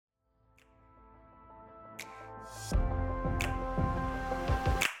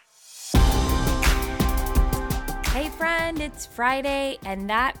Hey friend, it's Friday, and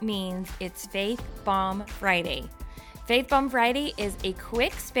that means it's Faith Bomb Friday. Faith Bomb Friday is a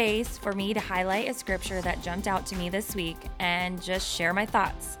quick space for me to highlight a scripture that jumped out to me this week and just share my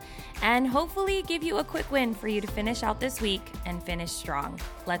thoughts, and hopefully give you a quick win for you to finish out this week and finish strong.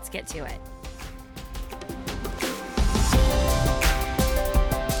 Let's get to it.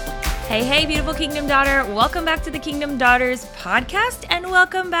 Hey, beautiful Kingdom Daughter. Welcome back to the Kingdom Daughters podcast, and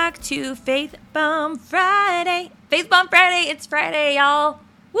welcome back to Faith Bomb Friday. Faith Bomb Friday. It's Friday, y'all.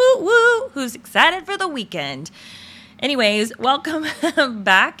 Woo, woo. Who's excited for the weekend? Anyways, welcome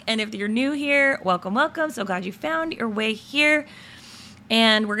back. And if you're new here, welcome. So glad you found your way here.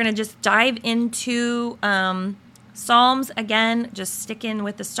 And we're going to just dive into Psalms again, just sticking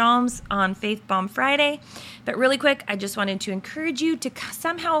with the Psalms on Faith Bomb Friday. But really quick, I just wanted to encourage you to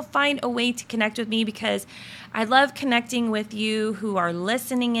somehow find a way to connect with me, because I love connecting with you who are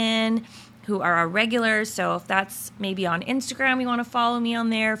listening in, who are our regulars. So if that's maybe on Instagram, you want to follow me on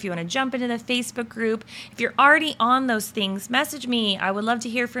there. If you want to jump into the Facebook group, if you're already on those things, message me. I would love to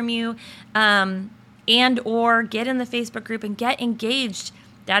hear from you, and or get in the Facebook group and get engaged.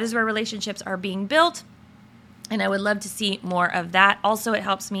 That is where relationships are being built. And I would love to see more of that. Also, it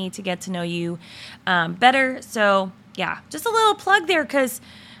helps me to get to know you better. So yeah, just a little plug there, because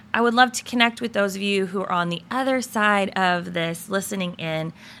I would love to connect with those of you who are on the other side of this listening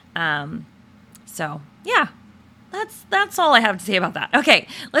in. So yeah, that's all I have to say about that. Okay,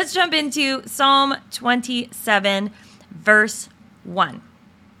 let's jump into Psalm 27, verse 1.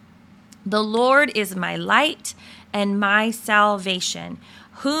 The Lord is my light and my salvation.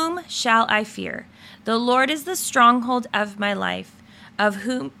 Whom shall I fear? The Lord is the stronghold of my life. Of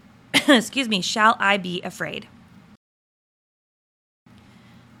whom, shall I be afraid?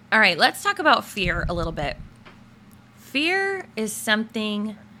 All right, let's talk about fear a little bit. Fear is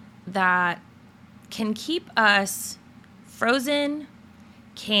something that can keep us frozen,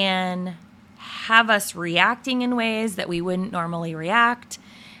 can have us reacting in ways that we wouldn't normally react.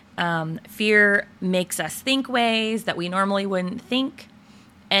 Fear makes us think ways that we normally wouldn't think.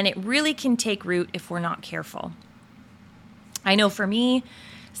 And it really can take root if we're not careful. I know for me,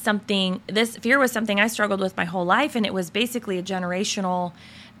 this fear was something I struggled with my whole life, and it was basically a generational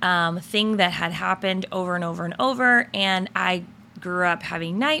thing that had happened over and over and over. And I grew up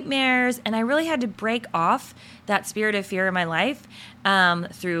having nightmares, and I really had to break off that spirit of fear in my life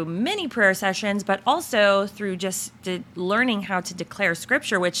through many prayer sessions, but also through just learning how to declare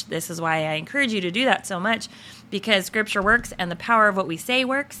scripture, which this is why I encourage you to do that so much, because scripture works and the power of what we say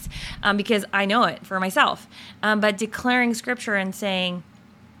works, because I know it for myself. But declaring scripture and saying,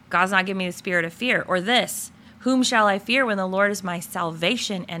 God's not giving me the spirit of fear, or this, whom shall I fear when the Lord is my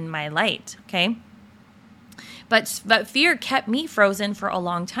salvation and my light, okay? But fear kept me frozen for a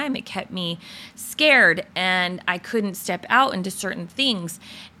long time. It kept me scared, and I couldn't step out into certain things.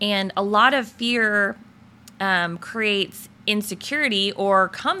 And a lot of fear creates insecurity, or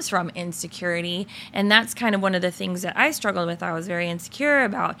comes from insecurity. And that's kind of one of the things that I struggled with. I was very insecure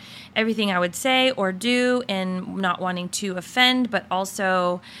about everything I would say or do, and not wanting to offend, but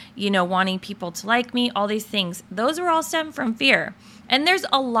also, wanting people to like me, all these things. Those were all stemmed from fear. And there's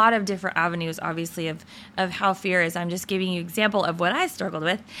a lot of different avenues, obviously, of how fear is. I'm just giving you an example of what I struggled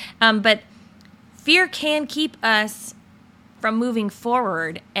with. But fear can keep us from moving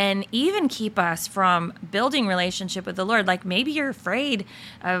forward, and even keep us from building relationship with the Lord. Like maybe you're afraid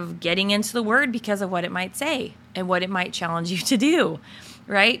of getting into the Word because of what it might say and what it might challenge you to do,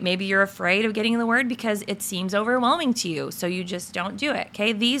 right? Maybe you're afraid of getting in the Word because it seems overwhelming to you, so you just don't do it,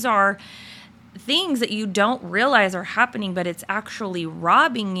 okay? These are things that you don't realize are happening, but it's actually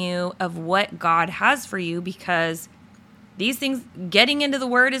robbing you of what God has for you, because these things, getting into the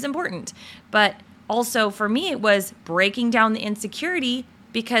Word is important. But also for me, it was breaking down the insecurity,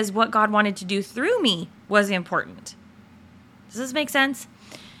 because what God wanted to do through me was important. Does this make sense?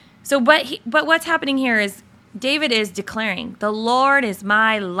 So but what's happening here is David is declaring, the Lord is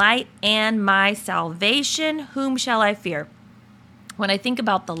my light and my salvation. Whom shall I fear? When I think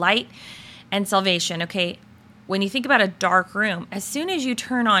about the light and salvation, okay, when you think about a dark room, as soon as you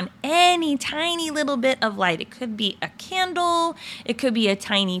turn on any tiny little bit of light, it could be a candle, it could be a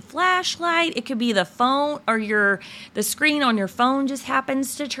tiny flashlight, it could be the phone, or the screen on your phone just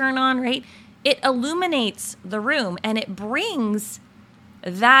happens to turn on, right? It illuminates the room, and it brings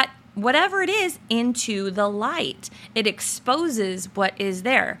that whatever it is into the light. It exposes what is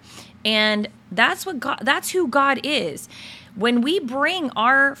there. And that's who God is. When we bring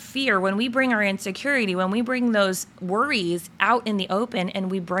our fear, when we bring our insecurity, when we bring those worries out in the open and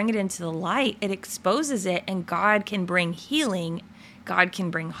we bring it into the light, it exposes it, and God can bring healing. God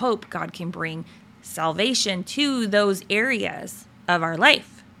can bring hope. God can bring salvation to those areas of our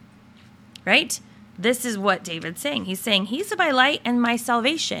life, right? This is what David's saying. He's saying, he's my light and my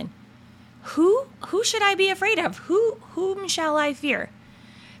salvation. Who should I be afraid of? Whom shall I fear?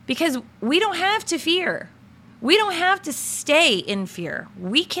 Because we don't have to fear. We don't have to stay in fear.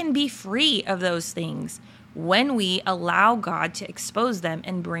 We can be free of those things when we allow God to expose them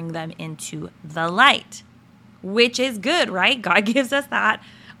and bring them into the light, which is good, right? God gives us that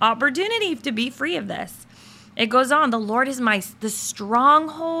opportunity to be free of this. It goes on, the Lord is the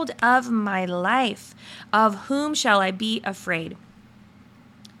stronghold of my life. Of whom shall I be afraid?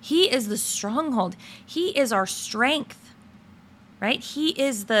 He is the stronghold. He is our strength, right? He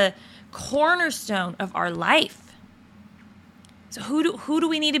is the cornerstone of our life. So who do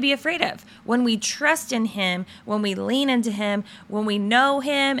we need to be afraid of? When we trust in him, when we lean into him, when we know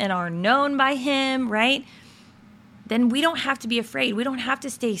him and are known by him, right? Then we don't have to be afraid. We don't have to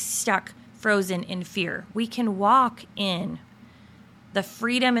stay stuck, frozen in fear. We can walk in the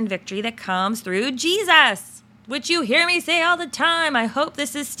freedom and victory that comes through Jesus, which you hear me say all the time. I hope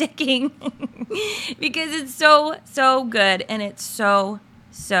this is sticking because it's so, so good and it's so,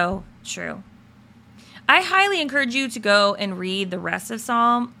 so true. I highly encourage you to go and read the rest of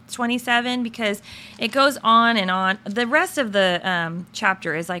Psalm 27 because it goes on and on. The rest of the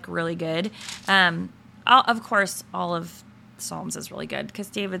chapter is like really good. Of course, all of Psalms is really good because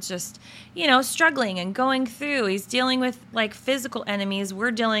David's just, struggling and going through. He's dealing with like physical enemies.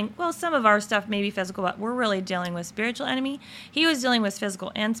 We're dealing, some of our stuff may be physical, but we're really dealing with spiritual enemy. He was dealing with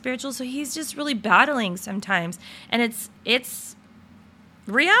physical and spiritual, so he's just really battling sometimes. And it's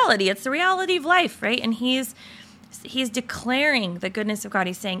reality. It's the reality of life, right? And he's declaring the goodness of God.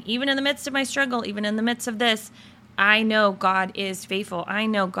 He's saying, even in the midst of my struggle, even in the midst of this, I know God is faithful. I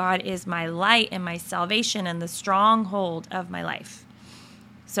know God is my light and my salvation and the stronghold of my life.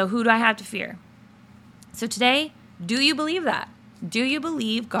 So who do I have to fear? So today, do you believe that? Do you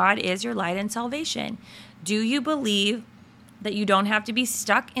believe God is your light and salvation? Do you believe that you don't have to be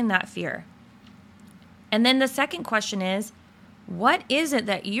stuck in that fear? And then the second question is, what is it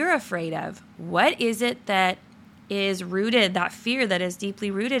that you're afraid of? What is it that is rooted, that fear that is deeply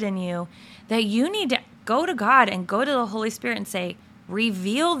rooted in you, that you need to go to God and go to the Holy Spirit and say,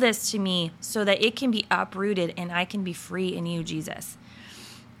 reveal this to me so that it can be uprooted and I can be free in you, Jesus.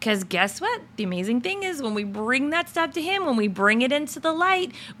 Because guess what? The amazing thing is when we bring that stuff to him, when we bring it into the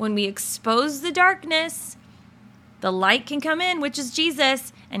light, when we expose the darkness, the light can come in, which is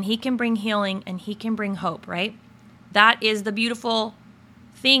Jesus, and he can bring healing and he can bring hope, right? That is the beautiful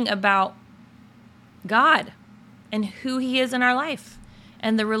thing about God and who he is in our life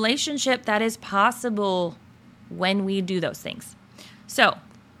and the relationship that is possible when we do those things. So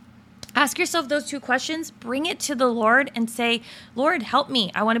ask yourself those two questions, bring it to the Lord and say, Lord, help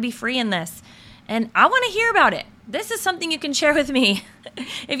me. I want to be free in this. And I want to hear about it. This is something you can share with me.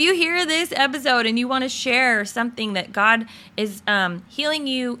 If you hear this episode and you want to share something that God is healing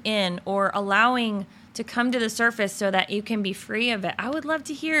you in or allowing to come to the surface so that you can be free of it, I would love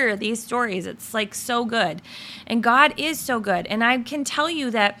to hear these stories. It's like so good. And God is so good. And I can tell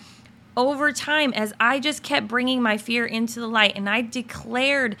you that over time, as I just kept bringing my fear into the light and I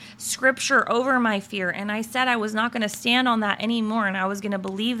declared scripture over my fear and I said I was not going to stand on that anymore and I was going to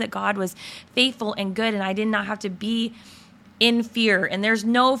believe that God was faithful and good and I did not have to be in fear. And there's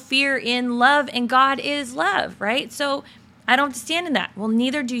no fear in love and God is love, right? So I don't have to stand in that. Well,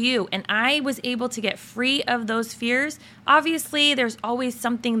 neither do you. And I was able to get free of those fears. Obviously, there's always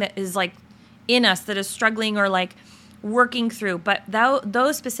something that is like in us that is struggling or like working through. But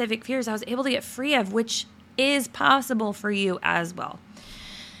those specific fears I was able to get free of, which is possible for you as well.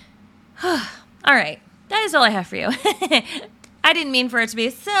 All right. That is all I have for you. I didn't mean for it to be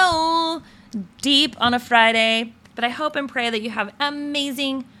so deep on a Friday, but I hope and pray that you have an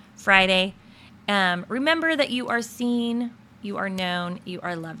amazing Friday. Remember that you are seen, you are known, you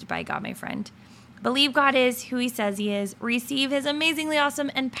are loved by God, my friend. Believe God is who he says he is. Receive his amazingly awesome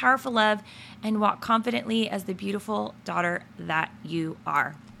and powerful love and walk confidently as the beautiful daughter that you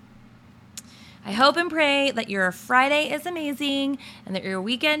are. I hope and pray that your Friday is amazing and that your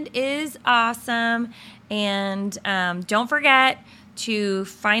weekend is awesome. And don't forget to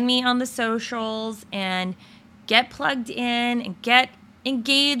find me on the socials and get plugged in and get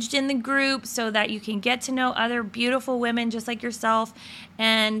engaged in the group so that you can get to know other beautiful women just like yourself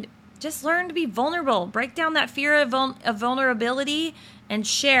and just learn to be vulnerable. Break down that fear of vulnerability and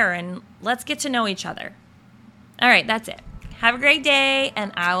share, and let's get to know each other. All right, that's it. Have a great day,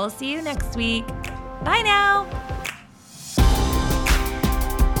 and I will see you next week. Bye now.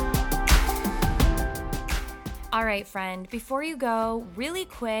 All right. right, friend, before you go, really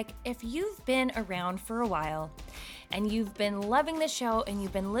quick, if you've been around for a while and you've been loving the show and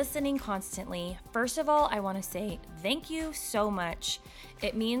you've been listening constantly, first of all, I want to say thank you so much.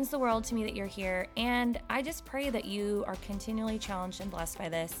 It means the world to me that you're here, and I just pray that you are continually challenged and blessed by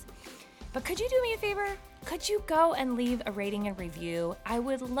this. But could you do me a favor? Could you go and leave a rating and review? I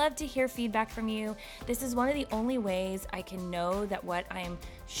would love to hear feedback from you. This is one of the only ways I can know that what I am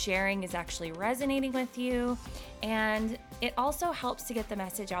sharing is actually resonating with you. And it also helps to get the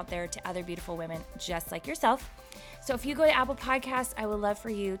message out there to other beautiful women just like yourself. So if you go to Apple Podcasts, I would love for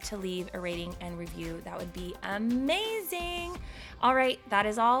you to leave a rating and review. That would be amazing. All right, that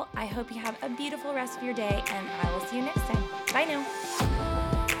is all. I hope you have a beautiful rest of your day, and I will see you next time. Bye now.